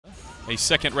A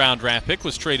second-round draft pick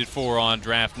was traded for on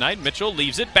draft night. Mitchell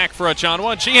leaves it back for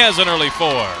Achanwa, and she has an early 4.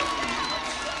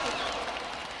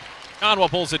 Achanwa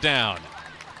pulls it down.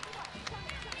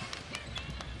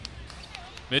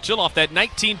 Mitchell off that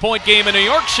 19-point game in New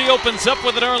York. She opens up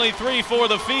with an early 3 for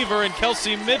the Fever, and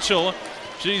Kelsey Mitchell,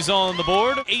 she's on the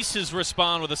board. Aces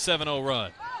respond with a 7-0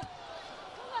 run.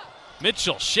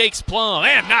 Mitchell shakes plumb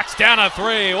and knocks down a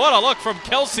 3. What a look from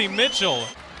Kelsey Mitchell.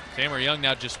 Tamara Young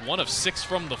now just 1 of 6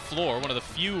 from the floor. One of the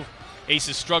few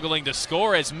aces struggling to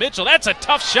score as Mitchell. That's a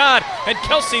tough shot, and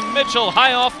Kelsey Mitchell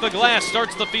high off the glass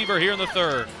starts the Fever here in the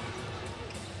 3rd.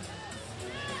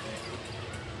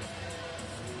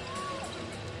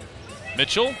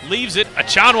 Mitchell leaves it.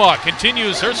 Achanwa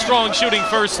continues her strong shooting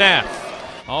first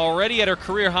half. Already at her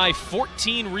career high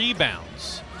 14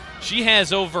 rebounds. She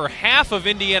has over half of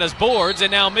Indiana's boards, and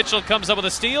now Mitchell comes up with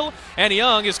a steal, and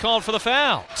Young is called for the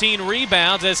foul. 15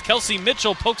 rebounds as Kelsey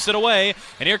Mitchell pokes it away,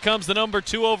 and here comes the number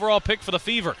 2 overall pick for the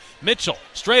Fever. Mitchell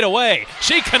straight away.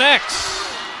 She connects.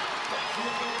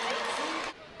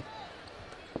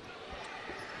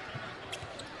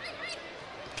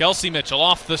 Kelsey Mitchell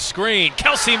off the screen.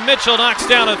 Kelsey Mitchell knocks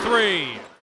down a 3.